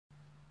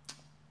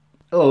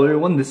Hello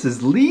everyone, this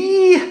is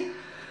Lee.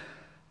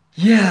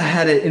 Yeah, I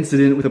had an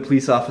incident with a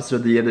police officer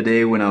the other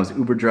day when I was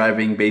Uber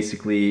driving.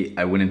 Basically,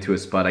 I went into a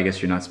spot I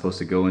guess you're not supposed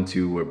to go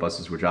into where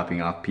buses were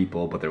dropping off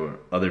people, but there were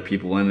other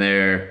people in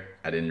there.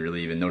 I didn't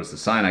really even notice the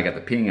sign. I got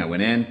the ping, I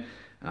went in,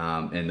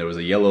 and there was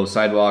a yellow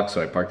sidewalk, so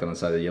I parked on the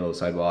side of the yellow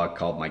sidewalk,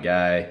 called my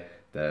guy,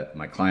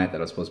 my client that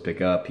I was supposed to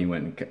pick up. He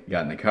went and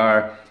got in the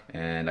car,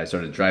 and I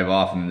started to drive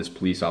off, and then this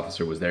police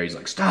officer was there. He's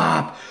like,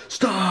 stop,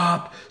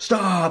 stop,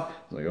 stop.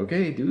 I was like,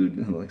 okay, dude.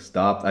 I'm like,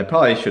 stop. I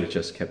probably should have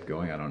just kept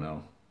going. I don't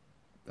know.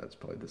 That's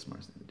probably the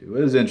smartest thing to do.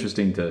 It was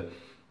interesting to,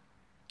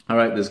 all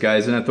right, this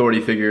guy's an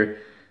authority figure.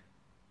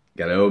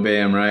 Got to obey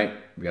him, right?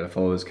 We got to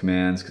follow his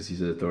commands because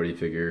he's an authority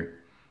figure.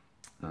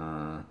 So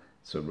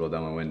I rolled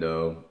down my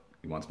window.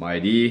 He wants my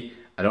ID.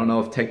 I don't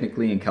know if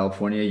technically in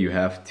California you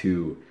have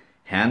to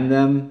hand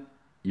them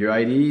your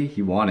ID.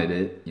 He wanted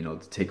it, you know,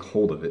 to take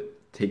hold of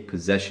it, take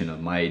possession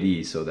of my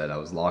ID so that I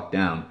was locked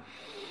down.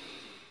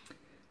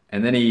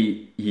 And then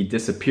he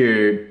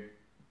disappeared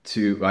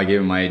I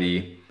gave him my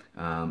ID.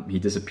 He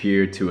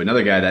disappeared to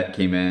another guy that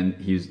came in.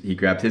 He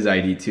grabbed his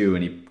ID too,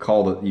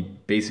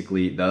 and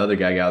basically, the other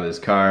guy got out of his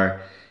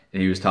car,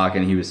 and he was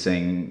talking. He was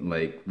saying,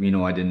 like, you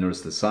know, I didn't notice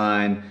the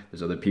sign.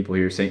 There's other people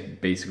here saying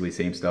basically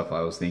same stuff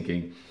I was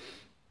thinking.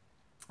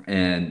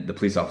 And the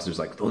police officer's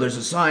like, oh, there's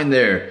a sign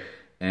there.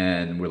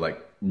 And we're like,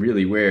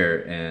 really,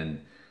 where? And,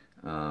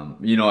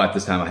 you know, at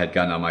this time I had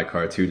gotten out of my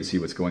car too to see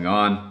what's going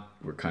on.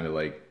 We're kind of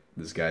like,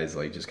 this guy's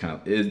like just kind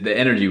of, the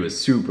energy was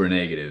super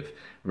negative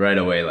right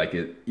away. Like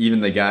even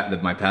the guy,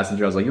 my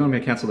passenger, I was like, you want me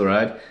to cancel the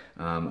ride?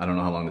 I don't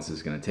know how long this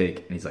is going to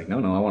take. And he's like, no,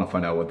 I want to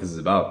find out what this is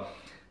about.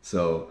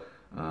 So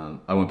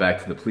I went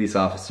back to the police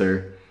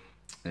officer,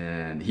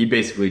 and he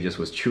basically just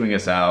was chewing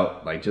us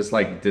out, just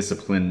like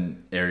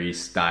disciplinary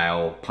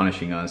style,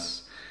 punishing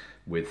us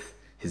with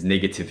his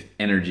negative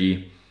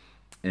energy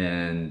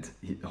and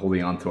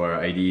holding on to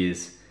our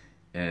IDs.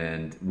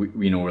 And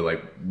we're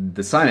like,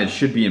 the signage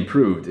should be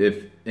improved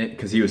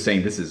because he was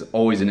saying this is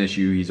always an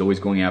issue. He's always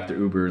going after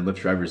Uber and Lyft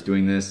drivers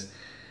doing this.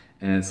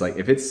 And it's like,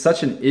 if it's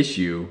such an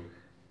issue,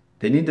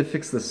 they need to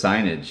fix the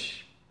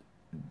signage.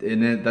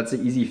 And that's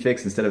an easy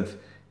fix instead of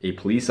a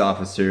police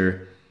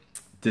officer,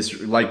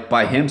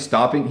 by him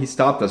stopping, he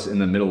stopped us in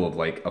the middle of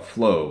like a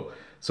flow.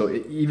 So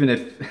even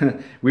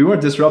if we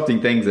weren't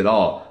disrupting things at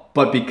all,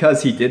 but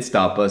because he did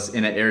stop us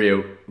in an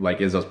area, like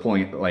as I was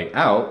pulling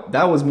out,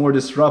 that was more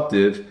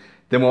disruptive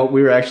than what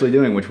we were actually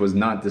doing, which was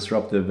not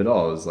disruptive at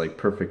all. It was like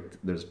perfect.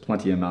 There's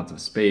plenty amounts of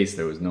space.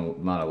 There was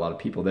not a lot of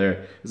people there.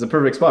 It was a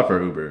perfect spot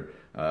for Uber,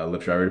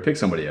 Lyft driver to pick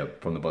somebody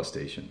up from the bus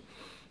station.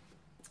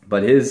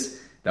 But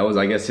that was,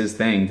 I guess, his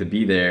thing to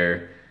be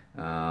there,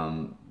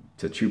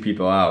 to chew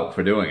people out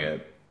for doing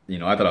it. You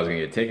know, I thought I was gonna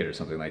get a ticket or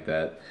something like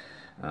that.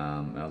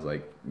 I was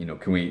like, you know,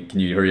 can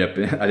you hurry up?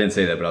 I didn't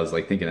say that, but I was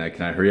like thinking,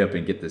 can I hurry up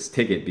and get this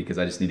ticket because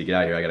I just need to get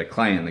out of here. I got a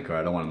client in the car.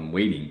 I don't want him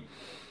waiting.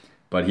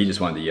 But he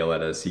just wanted to yell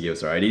at us. He gave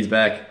us our IDs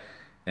back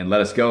and let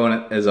us go.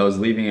 And as I was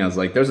leaving, I was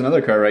like, there's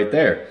another car right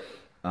there.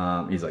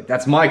 He's like,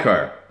 that's my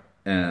car.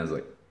 And I was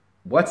like,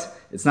 what?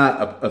 It's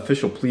not an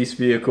official police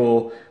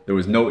vehicle. There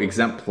was no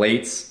exempt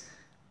plates.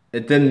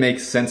 It didn't make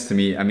sense to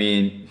me. I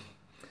mean,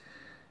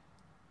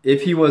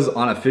 if he was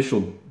on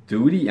official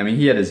duty, I mean,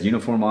 he had his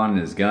uniform on and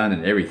his gun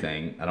and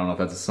everything. I don't know if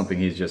that's something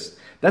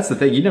that's the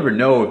thing. You never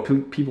know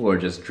if people are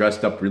just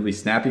dressed up really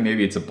snappy.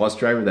 Maybe it's a bus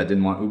driver that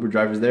didn't want Uber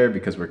drivers there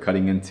because we're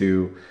cutting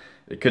into...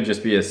 It could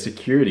just be a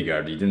security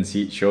guard. He didn't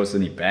show us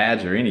any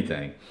badge or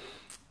anything.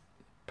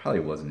 Probably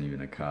wasn't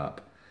even a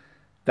cop.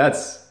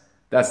 That's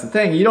the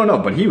thing. You don't know.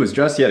 But he was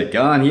dressed. He had a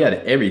gun. He had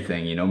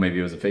everything. You know, maybe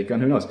it was a fake gun.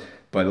 Who knows?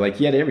 But like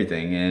he had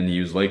everything, and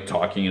he was like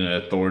talking in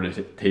an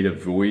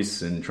authoritative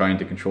voice and trying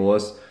to control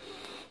us.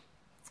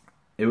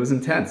 It was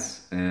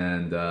intense.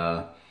 And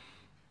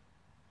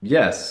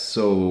yes,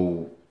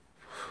 so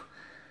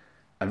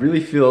I really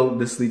feel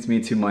this leads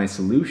me to my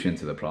solution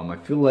to the problem.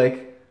 I feel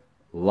like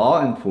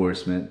law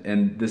enforcement,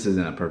 and this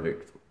isn't a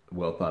perfect,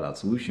 well thought out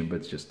solution, but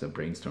it's just a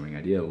brainstorming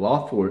idea.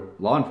 Law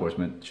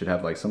enforcement should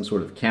have like some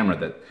sort of camera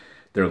that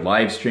they're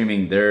live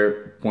streaming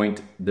their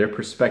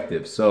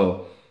perspective.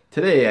 So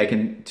today I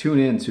can tune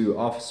in to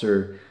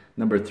officer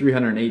number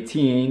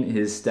 318.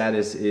 His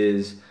status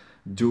is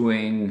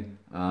doing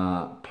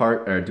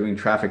doing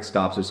traffic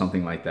stops or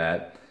something like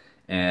that,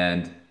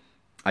 and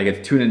I get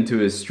to tune into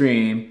his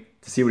stream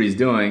to see what he's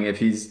doing. If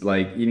he's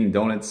like eating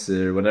donuts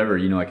or whatever,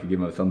 you know, I could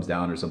give him a thumbs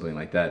down or something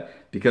like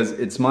that. Because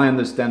it's my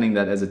understanding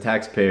that as a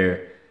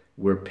taxpayer,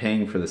 we're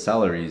paying for the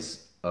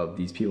salaries of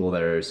these people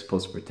that are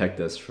supposed to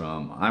protect us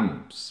from,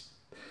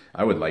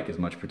 I would like as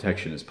much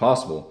protection as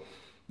possible.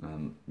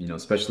 You know,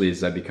 especially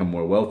as I become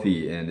more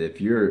wealthy. And if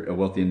you're a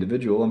wealthy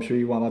individual, I'm sure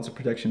you want lots of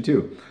protection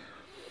too.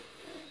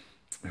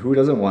 Who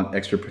doesn't want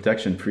extra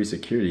protection, free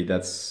security?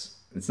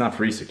 It's not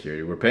free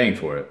security, we're paying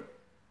for it.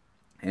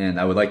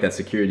 And I would like that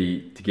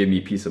security to give me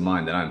peace of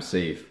mind that I'm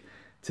safe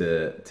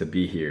to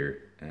be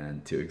here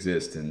and to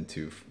exist and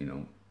to, you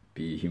know,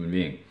 be a human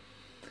being.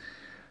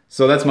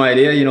 So that's my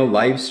idea, you know,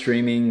 live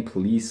streaming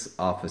police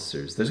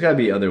officers. There's got to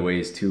be other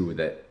ways too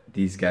that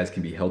these guys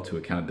can be held to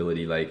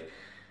accountability. Like,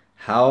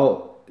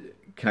 How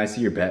can I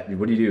see your bet?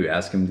 What do you do?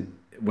 Ask them.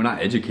 We're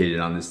not educated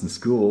on this in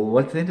school.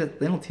 What they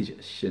don't teach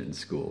us shit in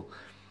school.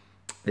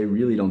 They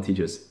really don't teach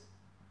us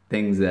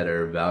things that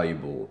are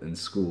valuable in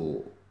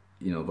school.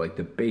 You know, like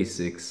the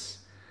basics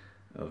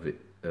of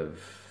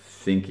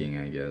thinking,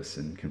 I guess,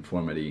 and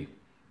conformity.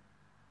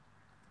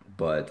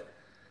 But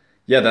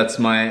yeah, those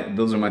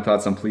are my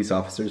thoughts on police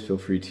officers. Feel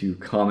free to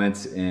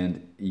comment,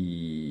 and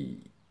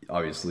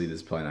obviously this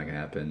is probably not gonna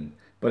happen,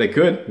 but it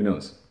could. Who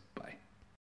knows?